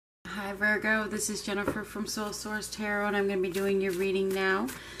Hi Virgo, this is Jennifer from Soul Source Tarot, and I'm going to be doing your reading now.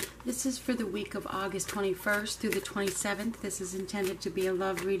 This is for the week of August 21st through the 27th. This is intended to be a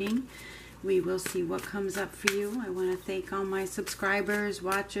love reading. We will see what comes up for you. I want to thank all my subscribers,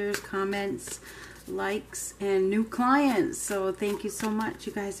 watchers, comments, likes, and new clients. So thank you so much.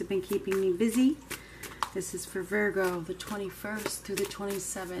 You guys have been keeping me busy. This is for Virgo, the 21st through the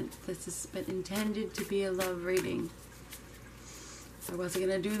 27th. This has been intended to be a love reading. I wasn't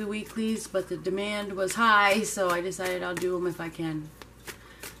going to do the weeklies, but the demand was high, so I decided I'll do them if I can.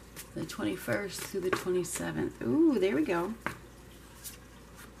 The 21st through the 27th. Ooh, there we go.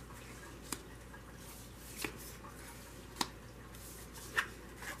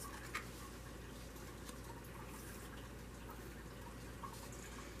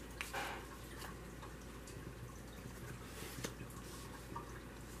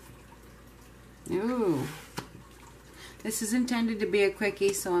 Ooh. This is intended to be a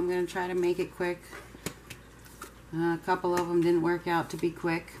quickie, so I'm going to try to make it quick. A couple of them didn't work out to be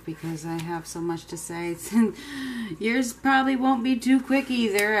quick because I have so much to say. Yours probably won't be too quick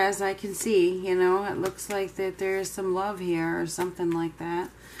either, as I can see. You know, it looks like that there is some love here or something like that.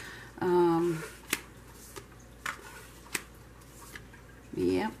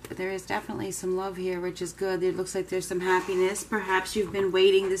 Yep, there is definitely some love here, which is good. It looks like there's some happiness. Perhaps you've been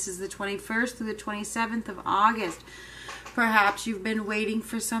waiting. This is the 21st through the 27th of August. Perhaps you've been waiting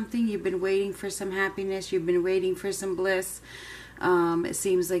for something. You've been waiting for some happiness. You've been waiting for some bliss. It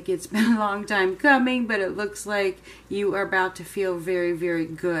seems like it's been a long time coming, but it looks like you are about to feel very, very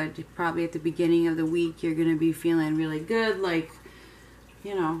good. Probably at the beginning of the week, you're going to be feeling really good, like,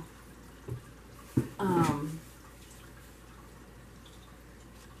 you know,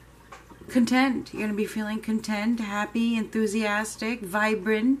 content. You're going to be feeling content, happy, enthusiastic,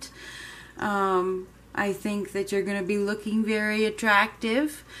 vibrant. I think that you're going to be looking very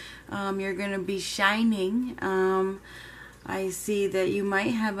attractive. You're going to be shining. I see that you might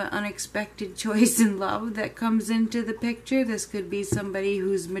have an unexpected choice in love that comes into the picture. This could be somebody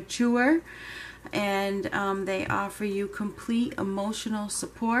who's mature and they offer you complete emotional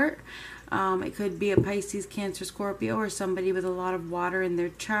support. It could be a Pisces, Cancer, Scorpio, or somebody with a lot of water in their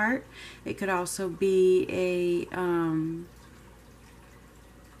chart. It could also be a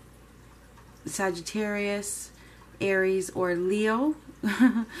Sagittarius, Aries, or Leo.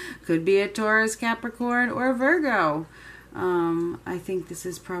 Could be a Taurus, Capricorn, or Virgo. I think this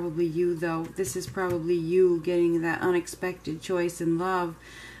is probably you, though. This is probably you getting that unexpected choice in love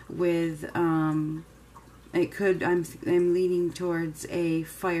with, it could, I'm leaning towards a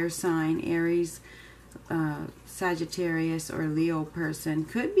fire sign, Aries, Sagittarius, or Leo person.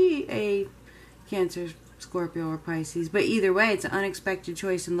 Could be a Cancer, Scorpio, or Pisces, but either way, it's an unexpected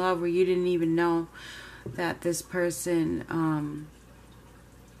choice in love where you didn't even know that this person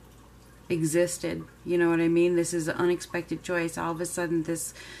existed. You know what I mean? This is an unexpected choice. All of a sudden,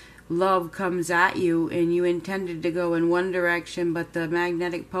 this love comes at you, and you intended to go in one direction, but the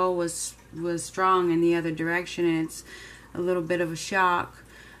magnetic pole was strong in the other direction, and it's a little bit of a shock.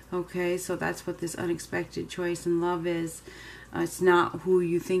 Okay, so that's what this unexpected choice in love is. It's not who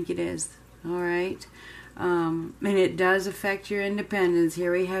you think it is. All right. And it does affect your independence.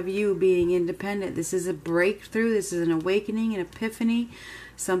 Here we have you being independent. This is a breakthrough. This is an awakening, an epiphany.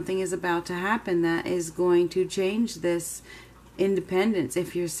 Something is about to happen that is going to change this independence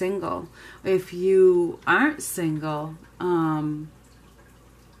if you're single. If you aren't single,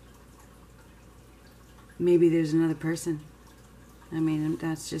 maybe there's another person. I mean,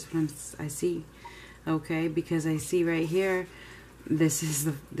 that's just what I see. Okay, because I see right here, this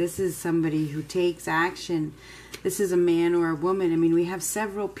is somebody who takes action. This is a man or a woman. I mean, we have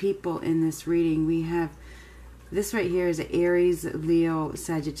several people in this reading. We have this right here is Aries, Leo,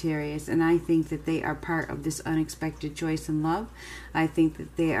 Sagittarius, and I think that they are part of this unexpected choice in love. I think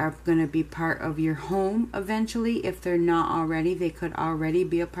that they are going to be part of your home eventually. If they're not already, they could already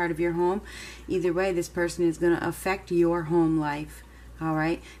be a part of your home. Either way, this person is going to affect your home life. All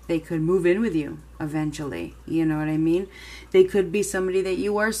right, they could move in with you eventually. You know what I mean? They could be somebody that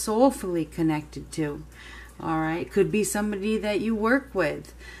you are soulfully connected to. All right, could be somebody that you work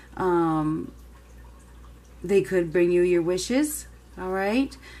with. They could bring you your wishes. All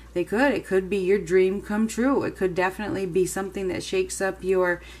right, they could. It could be your dream come true. It could definitely be something that shakes up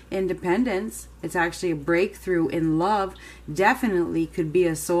your independence. It's actually a breakthrough in love. Definitely could be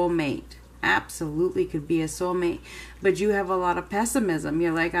a soulmate. Absolutely could be a soulmate, but you have a lot of pessimism.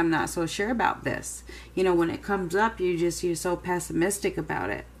 You're like, I'm not so sure about this. You know, when it comes up, you're so pessimistic about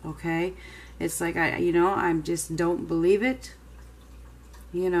it. Okay, it's like I just don't believe it.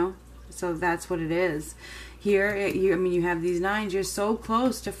 You know, so that's what it is. Here, I mean, you have these nines. You're so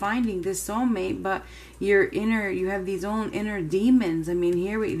close to finding this soulmate, but you have these own inner demons. I mean,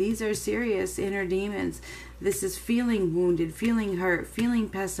 these are serious inner demons. This is feeling wounded, feeling hurt, feeling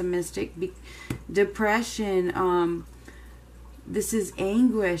pessimistic, depression. This is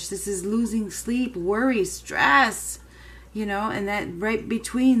anguish. This is losing sleep, worry, stress. You know, and that right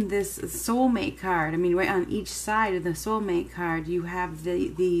between this soulmate card, I mean, right on each side of the soulmate card, you have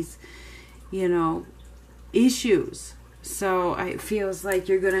these, you know, issues. So it feels like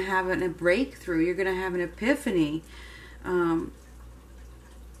you're going to have a breakthrough. You're going to have an epiphany. Thank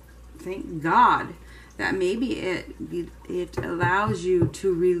God that maybe it allows you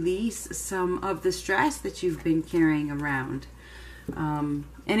to release some of the stress that you've been carrying around.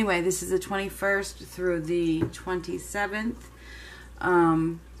 Anyway, this is the 21st through the 27th.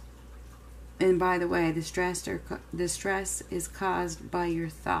 And by the way, the stress is caused by your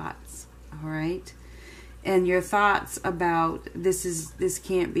thoughts. All right. And your thoughts about this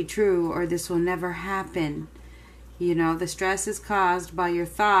can't be true, or this will never happen. You know, the stress is caused by your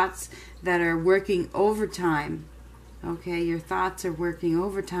thoughts that are working overtime. Okay, your thoughts are working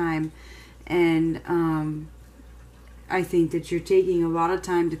overtime, and I think that you're taking a lot of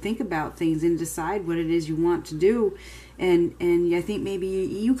time to think about things and decide what it is you want to do. And I think maybe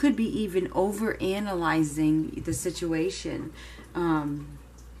you could be even over-analyzing the situation.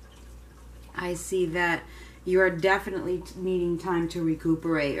 I see that you are definitely needing time to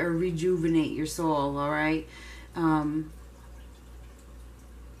recuperate or rejuvenate your soul, all right?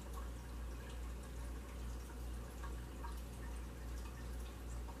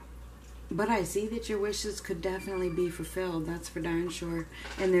 But I see that your wishes could definitely be fulfilled. That's for darn sure.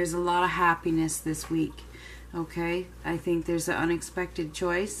 And there's a lot of happiness this week, okay? I think there's an unexpected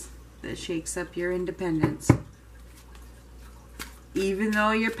choice that shakes up your independence. Even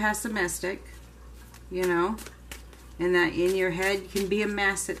though you're pessimistic, you know, and that in your head can be a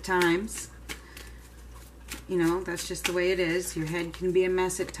mess at times. You know, that's just the way it is. Your head can be a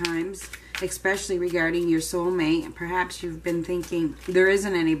mess at times, especially regarding your soulmate. Perhaps you've been thinking there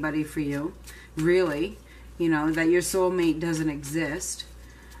isn't anybody for you, really, you know, that your soulmate doesn't exist.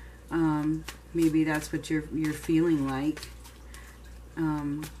 Maybe that's what you're feeling like.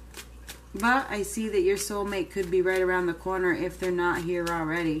 But I see that your soulmate could be right around the corner if they're not here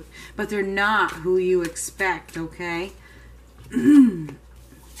already. But they're not who you expect, okay?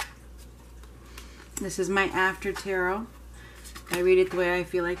 This is my after tarot. I read it the way I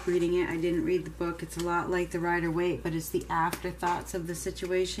feel like reading it. I didn't read the book. It's a lot like the Rider-Waite, but it's the afterthoughts of the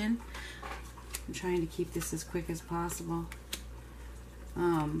situation. I'm trying to keep this as quick as possible.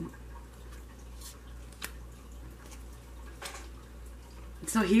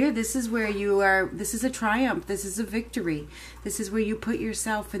 So here, this is where you are, this is a triumph, this is a victory. This is where you put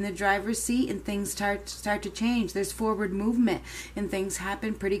yourself in the driver's seat and things start to change. There's forward movement and things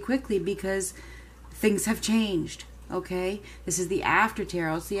happen pretty quickly because things have changed, okay? This is the after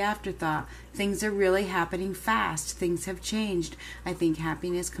tarot, it's the afterthought. Things are really happening fast. Things have changed. I think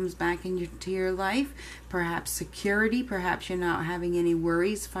happiness comes back into your life. Perhaps security, perhaps you're not having any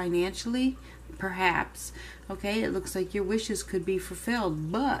worries financially, perhaps. Okay, it looks like your wishes could be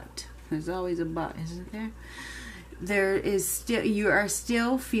fulfilled, but there's always a but, isn't there? You are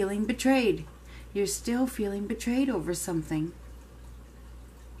still feeling betrayed. You're still feeling betrayed over something.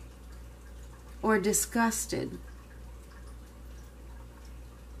 Or disgusted.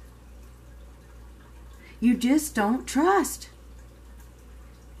 You just don't trust.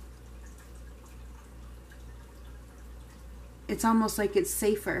 It's almost like it's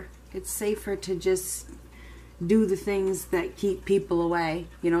safer. It's safer to just do the things that keep people away.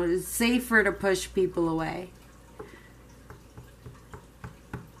 You know, it's safer to push people away.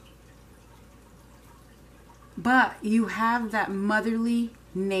 But you have that motherly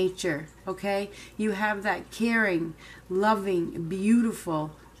nature, okay? You have that caring, loving,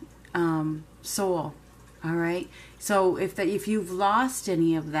 beautiful soul, all right? So if you've lost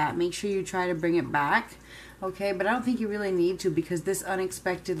any of that, make sure you try to bring it back, okay? But I don't think you really need to, because this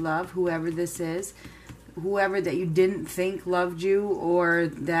unexpected love, whoever this is, whoever that you didn't think loved you or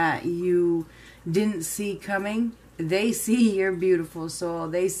that you didn't see coming, they see your beautiful soul.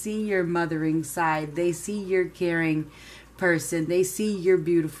 They see your mothering side. They see your caring person. They see your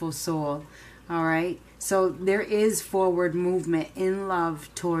beautiful soul. All right? So there is forward movement in love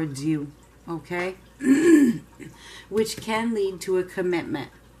towards you. Okay? Which can lead to a commitment.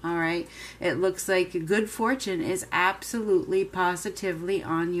 All right? It looks like good fortune is absolutely, positively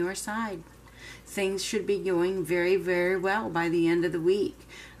on your side. Things should be going very, very well by the end of the week.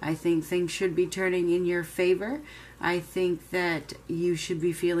 I think things should be turning in your favor. I think that you should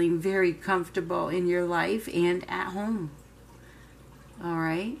be feeling very comfortable in your life and at home. All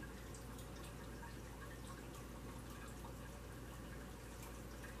right?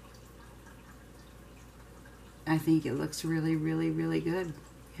 I think it looks really, really, really good.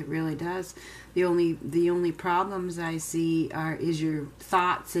 It really does. The only problems I see is your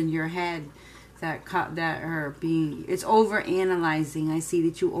thoughts in your head that are being, it's over analyzing. I see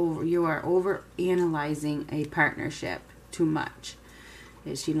that you are over analyzing a partnership too much.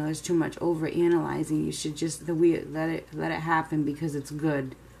 It's, you know, there's too much over analyzing. You should just let it happen, because it's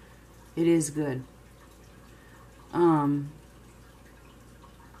good. It is good.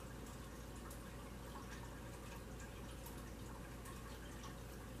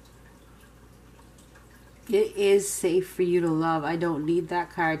 It is safe for you to love. I don't need that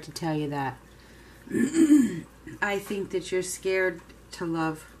card to tell you that. I think that you're scared to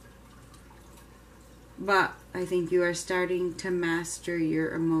love. But I think you are starting to master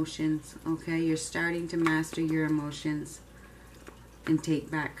your emotions, okay? You're starting to master your emotions and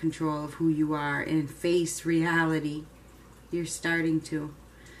take back control of who you are and face reality. You're starting to.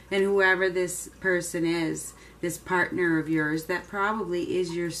 And whoever this person is, this partner of yours, that probably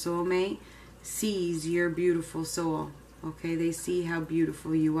is your soulmate, sees your beautiful soul, okay? They see how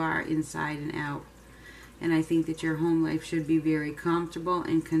beautiful you are inside and out. And I think that your home life should be very comfortable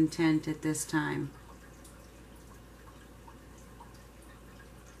and content at this time.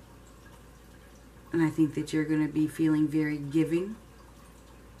 And I think that you're going to be feeling very giving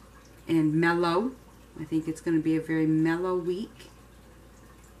and mellow. I think it's going to be a very mellow week.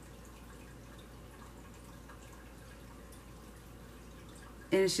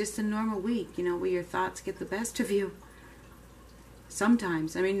 And it's just a normal week, you know, where your thoughts get the best of you.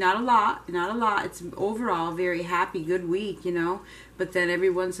 Sometimes. I mean, not a lot. It's overall a very happy, good week, you know. But then every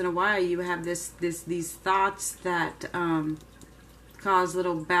once in a while you have these thoughts that cause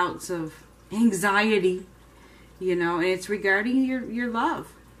little bouts of anxiety, you know. And it's regarding your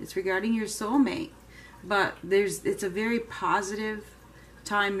love. It's regarding your soulmate. But it's a very positive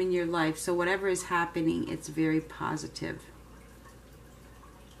time in your life. So whatever is happening, it's very positive.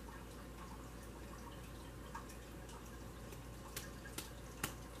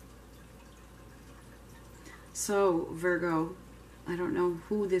 So, Virgo, I don't know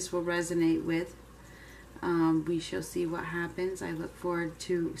who this will resonate with. We shall see what happens. I look forward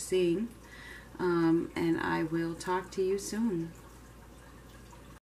to seeing. And I will talk to you soon.